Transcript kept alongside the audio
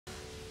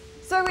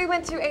So we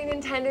went to a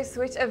Nintendo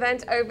Switch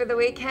event over the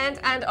weekend,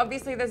 and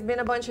obviously there's been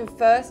a bunch of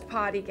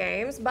first-party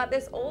games, but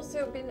there's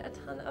also been a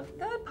ton of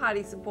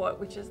third-party support,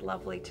 which is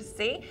lovely to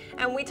see.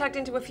 And we tucked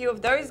into a few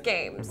of those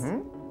games.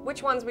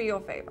 Which ones were your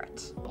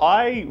favorite?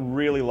 I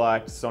really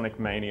liked Sonic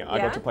Mania. I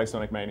Yeah? got to play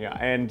Sonic Mania,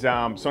 and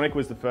Sonic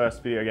was the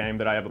first video game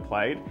that I ever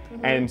played,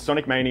 and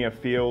Sonic Mania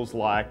feels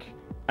like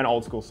an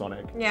old school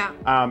Sonic. Yeah.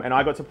 And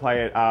I got to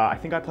play it, I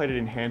think I played it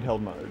in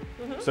handheld mode.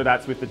 So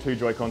that's with the two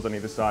Joy-Cons on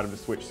either side of the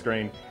Switch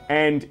screen.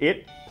 And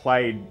it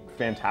played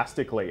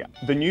fantastically.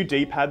 The new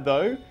D-pad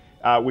though,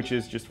 which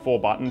is just 4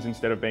 buttons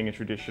instead of being a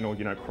traditional,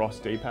 cross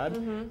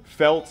D-pad,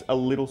 felt a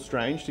little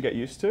strange to get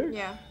used to.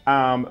 Yeah.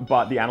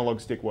 But the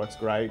analog stick works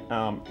great.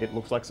 It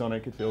looks like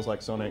Sonic, it feels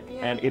like Sonic,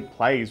 and it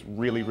plays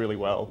really, really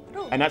well.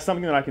 Cool. And that's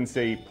something that I can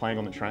see playing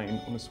on the train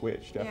on the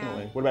Switch,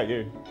 definitely. What about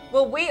you?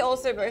 Well, we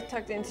also both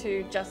tucked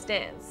into Just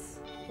Dance,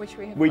 which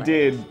we have We played.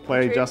 did play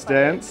Which we Just played.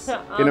 Dance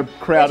in a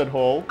crowded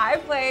hall. I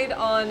played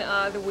on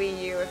the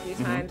Wii U a few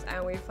times,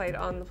 and we played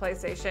on the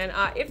PlayStation.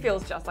 It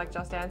feels just like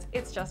Just Dance.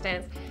 It's Just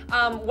Dance.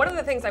 One of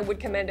the things I would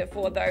commend it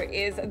for, though,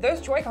 is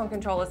those Joy-Con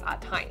controllers are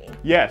tiny.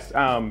 Yes.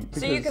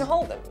 So you can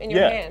hold them in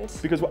your hand.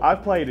 Because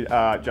I've played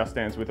Just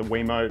Dance with a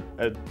Wiimote,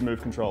 a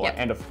Move controller,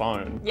 and a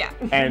phone. Yeah.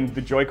 And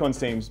the Joy-Con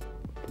seems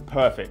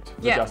perfect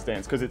for Just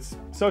Dance because it's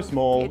so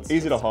small, It's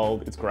easy to just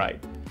hold, it's great.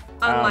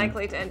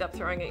 Unlikely to end up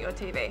throwing at your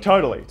TV.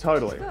 Totally.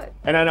 Good.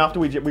 And then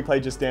after we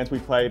played Just Dance, we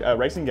played a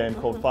racing game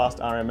called Fast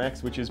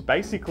RMX, which is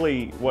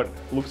basically what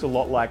looks a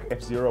lot like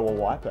F-Zero or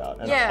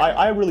Wipeout. And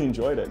I really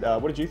enjoyed it.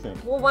 What did you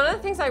think? Well, one of the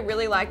things I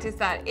really liked is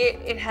that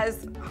it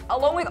has,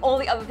 along with all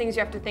the other things you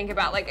have to think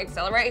about, like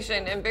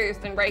acceleration and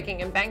boost and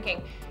braking and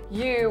banking,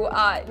 you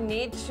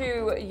need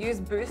to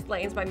use boost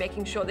lanes by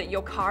making sure that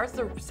your car is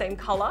the same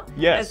color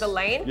as the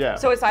lane. Yeah.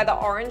 So it's either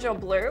orange or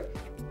blue.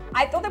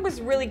 I thought that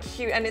was really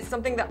cute, and it's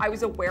something that I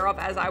was aware of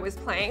as I was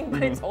playing,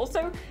 but it's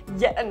also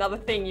yet another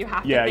thing you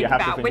have to think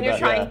about when you're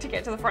trying to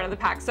get to the front of the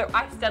pack. So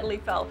I steadily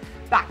fell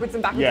backwards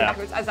and backwards and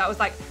backwards as I was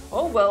like,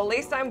 oh, well, at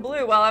least I'm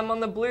blue while I'm on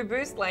the blue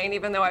boost lane,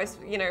 even though I was,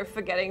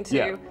 forgetting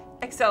to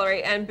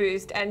accelerate and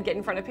boost and get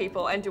in front of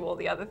people and do all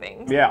the other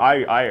things. Yeah,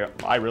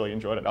 I really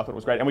enjoyed it. I thought it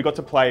was great. And we got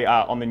to play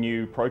on the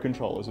new Pro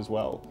controllers as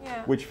well,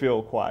 which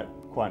feel quite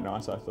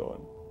nice, I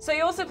thought. So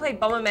you also played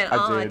Bomberman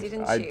R, didn't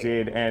you? I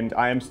did, and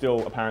I am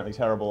still apparently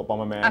terrible at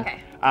Bomberman.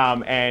 Okay.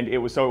 And it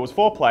was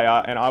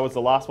 4-player, and I was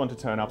the last one to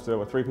turn up, so there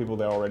were 3 people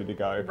there all ready to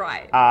go.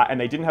 Right. And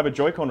they didn't have a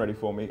Joy-Con ready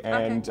for me,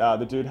 and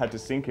the dude had to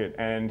sync it,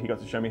 and he got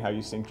to show me how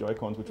you sync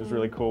Joy-Cons, which was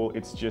really cool.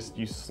 It's just,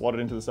 you slot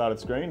it into the side of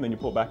the screen, then you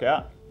pull it back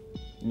out,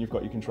 and you've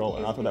got your controller,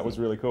 and I thought that was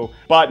really cool.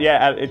 But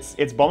yeah, it's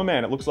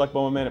Bomberman. It looks like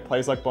Bomberman. It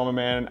plays like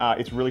Bomberman.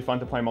 It's really fun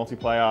to play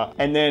multiplayer.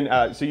 And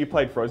then, so you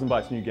played Frozen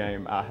Byte's new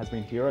game, Has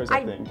Been Heroes,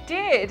 I think. I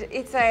did.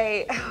 It's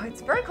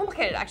very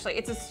complicated, actually.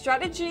 It's a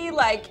strategy,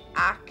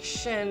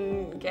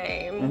 action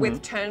game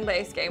with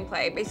turn-based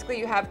gameplay. Basically,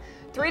 you have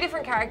 3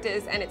 different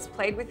characters, and it's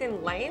played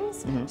within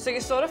lanes. So you're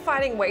sort of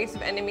fighting waves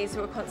of enemies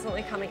who are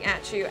constantly coming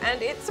at you,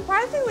 and it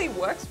surprisingly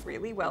works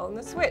really well in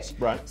the Switch.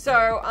 Right.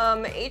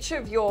 So each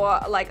of your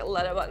letter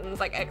buttons,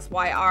 like X,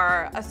 Y,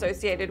 are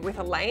associated with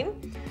a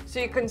lane. So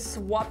you can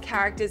swap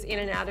characters in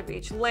and out of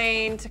each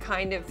lane to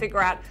kind of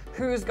figure out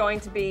who's going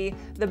to be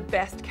the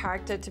best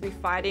character to be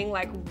fighting,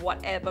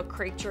 whatever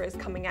creature is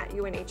coming at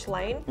you in each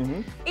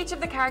lane. Each of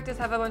the characters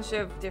have a bunch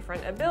of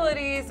different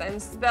abilities and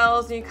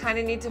spells, and you kind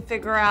of need to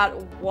figure out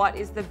what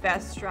is the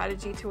best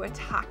strategy to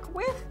attack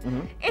with.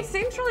 It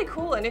seems really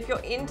cool, and if you're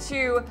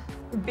into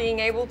being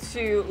able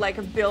to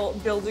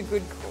build a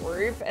good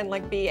group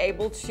and be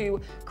able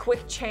to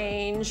quick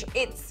change,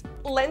 it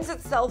lends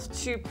itself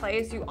to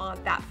players who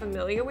aren't that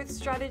familiar with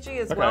strategy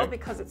as well,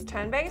 because it's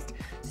turn-based,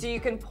 so you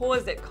can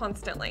pause it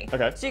constantly.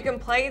 So you can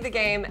play the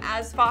game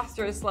as fast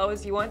or as slow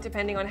as you want,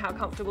 depending on how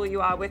comfortable you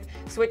are with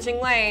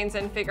switching lanes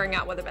and figuring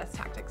out what the best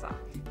tactics are.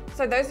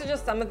 So those are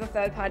just some of the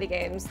third-party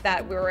games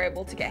that we were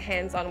able to get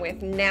hands-on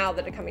with now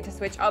that are coming to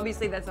Switch.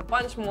 Obviously, there's a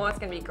bunch more. It's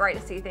going to be great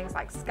to see things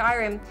like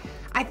Skyrim.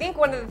 I think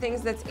one of the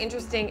things that's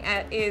interesting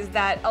is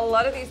that a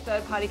lot of these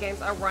third-party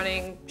games are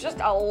running just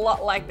a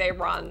lot like they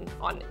run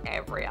on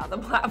every other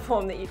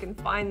platform that you can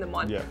find them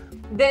on.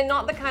 They're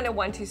not the kind of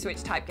 1-2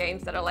 Switch type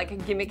games that are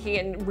gimmicky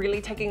and really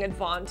taking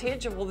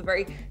advantage of all the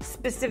very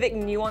specific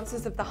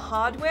nuances of the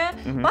hardware,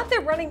 but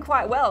they're running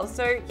quite well.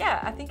 So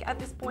yeah, I think at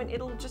this point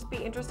it'll just be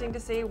interesting to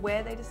see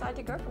where they decide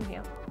to go from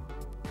here.